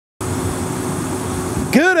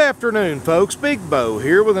Good afternoon, folks. Big Bo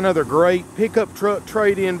here with another great pickup truck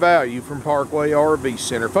trade-in value from Parkway RV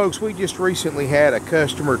Center. Folks, we just recently had a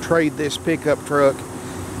customer trade this pickup truck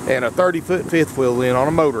and a 30-foot fifth wheel in on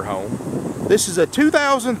a motorhome. This is a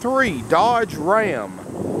 2003 Dodge Ram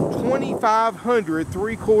 2500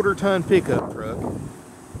 3/4 ton pickup truck.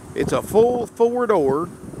 It's a full four-door.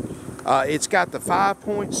 It's got the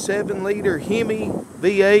 5.7 liter Hemi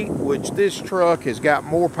V8, which this truck has got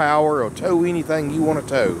more power. It'll tow anything you want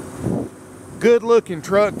to tow. Good looking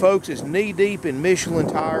truck, folks. It's knee deep in Michelin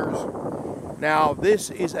tires. Now, this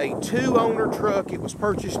is a two-owner truck. It was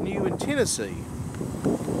purchased new in Tennessee.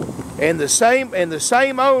 And the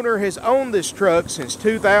same owner has owned this truck since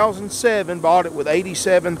 2007, bought it with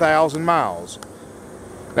 87,000 miles.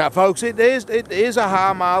 Now, folks, it is a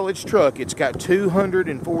high mileage truck. It's got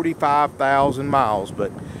 245,000 miles, but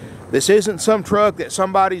this isn't some truck that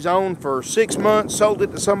somebody's owned for 6 months, sold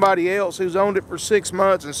it to somebody else who's owned it for 6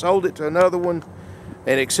 months and sold it to another one,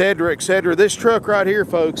 and etc., etc. This truck right here,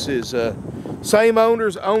 folks, is same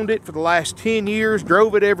owners owned it for the last 10 years,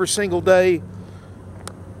 drove it every single day.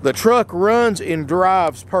 The truck runs and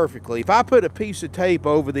drives perfectly. If I put a piece of tape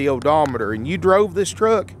over the odometer and you drove this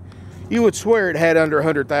truck, you would swear it had under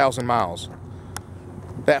 100,000 miles.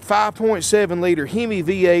 That 5.7 liter Hemi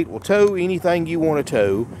V8 will tow anything you want to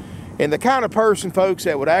tow. And the kind of person, folks,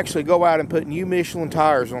 that would actually go out and put new Michelin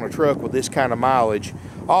tires on a truck with this kind of mileage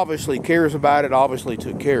obviously cares about it, obviously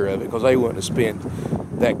took care of it, because they wouldn't have spent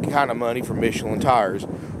that kind of money for Michelin tires.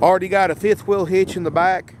 Already got a fifth wheel hitch in the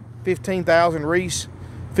back, 15,000 Reese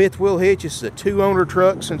fifth wheel hitch. This is a two-owner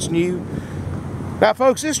truck since new. Now,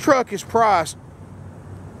 folks, this truck is priced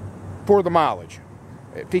for the mileage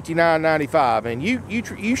at $59.95, and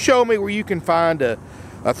you show me where you can find a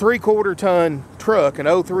 3/4 ton truck, an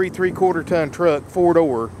 03 3/4 ton truck,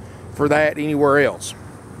 four-door, for that anywhere else,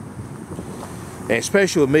 and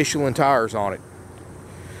especially with Michelin tires on it.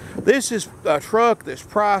 This is a truck that's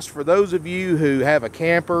priced for those of you who have a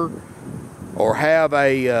camper or have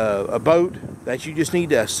a boat that you just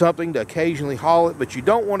need something to occasionally haul it, but you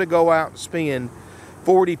don't want to go out and spend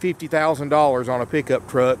 $40,000, $50,000 on a pickup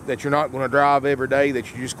truck that you're not going to drive every day,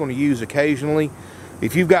 that you're just going to use occasionally.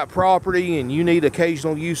 If you've got property and you need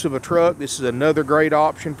occasional use of a truck, this is another great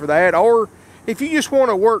option for that. Or if you just want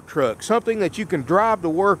a work truck, something that you can drive to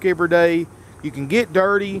work every day, you can get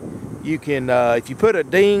dirty, you can, if you put a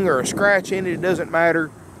ding or a scratch in it, it doesn't matter.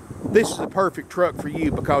 This is a perfect truck for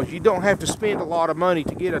you because you don't have to spend a lot of money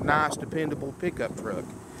to get a nice, dependable pickup truck.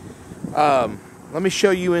 Let me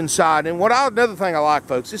show you inside. And another thing I like,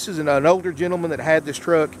 folks, this is an older gentleman that had this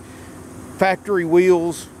truck. Factory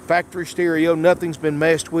wheels, factory stereo, nothing's been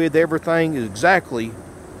messed with. Everything is exactly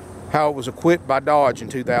how it was equipped by Dodge in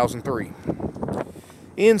 2003.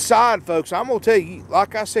 Inside, folks, I'm going to tell you,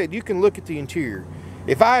 like I said, you can look at the interior.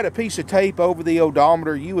 If I had a piece of tape over the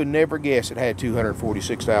odometer, you would never guess it had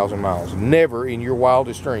 246,000 miles. Never in your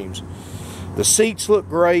wildest dreams. The seats look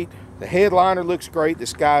great. The headliner looks great.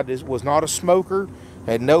 This guy was not a smoker,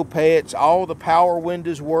 had no pets. All the power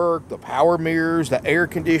windows work, the power mirrors, the air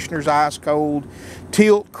conditioner's ice cold,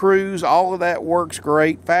 tilt cruise, all of that works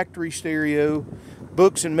great. Factory stereo,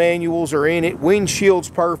 books and manuals are in it. Windshield's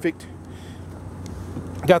perfect.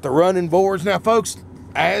 Got the running boards. Now, folks,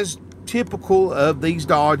 as typical of these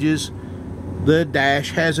Dodges, the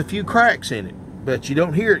dash has a few cracks in it, but you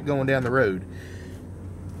don't hear it going down the road.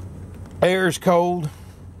 Air's cold.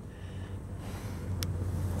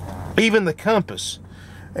 Even the compass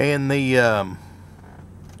and the and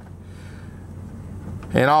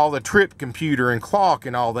all the trip computer and clock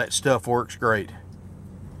and all that stuff works great.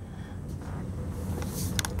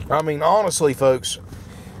 I mean, honestly, folks,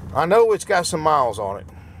 I know it's got some miles on it.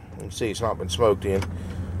 You can see it's not been smoked in,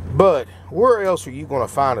 but where else are you going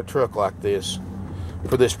to find a truck like this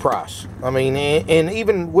for this price? I mean, and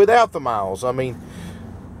even without the miles, I mean,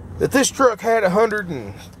 if this truck had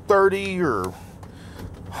 130 or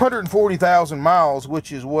 140,000 miles, which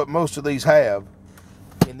is what most of these have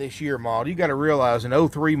in this year model, you got to realize an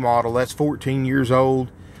 03 model, that's 14 years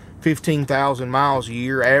old, 15,000 miles a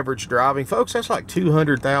year average driving. Folks, that's like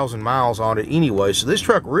 200,000 miles on it anyway, so this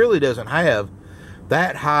truck really doesn't have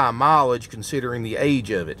that high mileage considering the age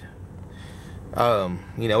of it.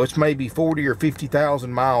 You know, it's maybe 40 or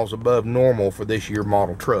 50,000 miles above normal for this year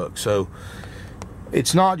model truck, so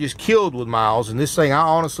it's not just killed with miles. And this thing, I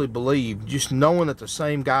honestly believe, just knowing that the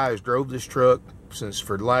same guy has drove this truck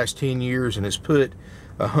for the last 10 years and has put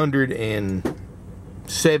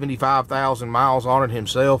 175,000 miles on it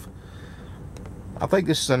himself, I think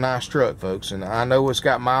this is a nice truck, folks. And I know it's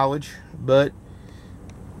got mileage, but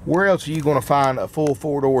where else are you going to find a full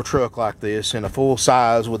four-door truck like this in a full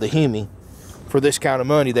size with a Hemi for this kind of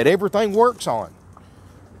money that everything works on.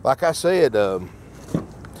 Like I said,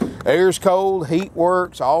 air's cold, heat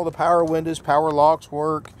works, all the power windows, power locks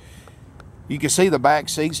work. You can see the back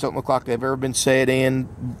seats don't look like they've ever been set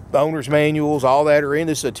in. Owner's manuals, all that are in.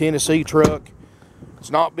 This is a Tennessee truck.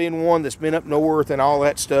 It's not been one that's been up north and all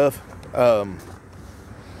that stuff.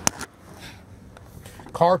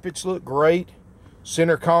 Carpets look great.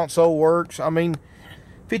 Center console works. I mean,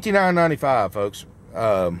 $59.95, folks,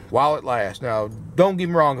 while it lasts. Now, don't get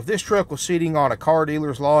me wrong. If this truck was sitting on a car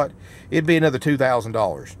dealer's lot, it'd be another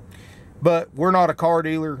 $2,000. But we're not a car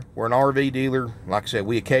dealer. We're an RV dealer. Like I said,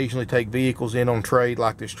 we occasionally take vehicles in on trade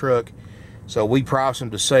like this truck. So we price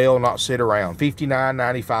them to sell, not sit around.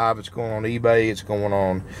 $59.95. It's going on eBay. It's going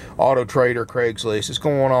on Auto Trader, Craigslist. It's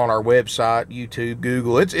going on our website, YouTube,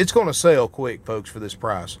 Google. It's going to sell quick, folks, for this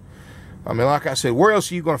price. I mean, like I said, where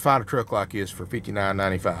else are you going to find a truck like this for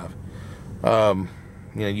 $59.95? You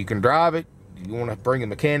know, you can drive it. You want to bring a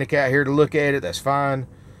mechanic out here to look at it, that's fine.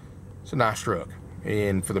 It's a nice truck.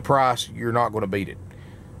 And for the price, you're not going to beat it.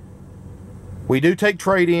 We do take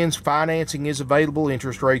trade-ins. Financing is available.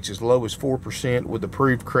 Interest rates as low as 4% with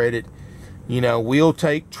approved credit. You know, we'll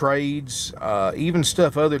take trades, even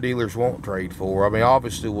stuff other dealers won't trade for. I mean,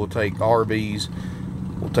 obviously, we'll take RVs,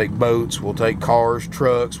 we'll take boats, we'll take cars,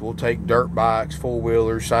 trucks, we'll take dirt bikes,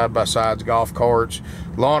 four-wheelers, side-by-sides, golf carts,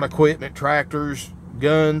 lawn equipment, tractors,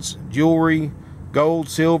 guns, jewelry, gold,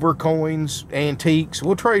 silver, coins, antiques.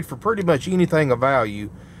 We'll trade for pretty much anything of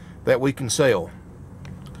value that we can sell.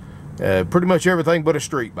 Pretty much everything but a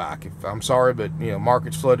street bike. I'm sorry, but you know,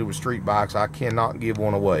 market's flooded with street bikes. I cannot give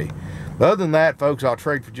one away. Other than that, folks, I'll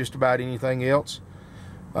trade for just about anything else.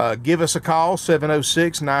 Give us a call,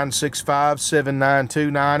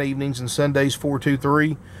 706-965-7929, evenings and Sundays,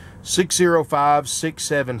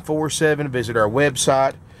 423-605-6747. Visit our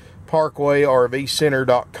website,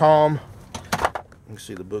 parkwayrvcenter.com. You can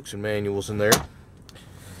see the books and manuals in there.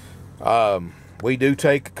 We do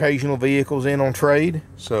take occasional vehicles in on trade,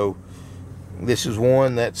 so this is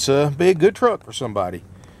one that's be a good truck for somebody.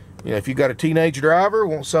 You know, if you got a teenage driver,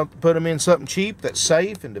 want something, put them in something cheap that's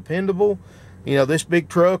safe and dependable. You know, this big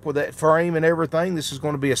truck with that frame and everything, this is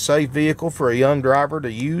going to be a safe vehicle for a young driver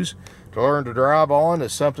to use, to learn to drive on.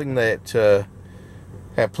 Is something that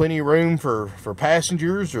have plenty of room for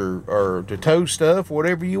passengers or to tow stuff,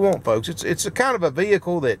 whatever you want, folks. It's a kind of a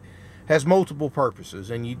vehicle that has multiple purposes,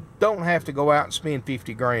 and you don't have to go out and spend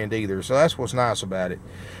 50 grand either. So that's what's nice about it.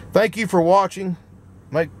 Thank you for watching.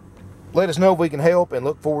 Let us know if we can help, and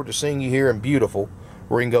look forward to seeing you here in beautiful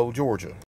Ringo, Georgia.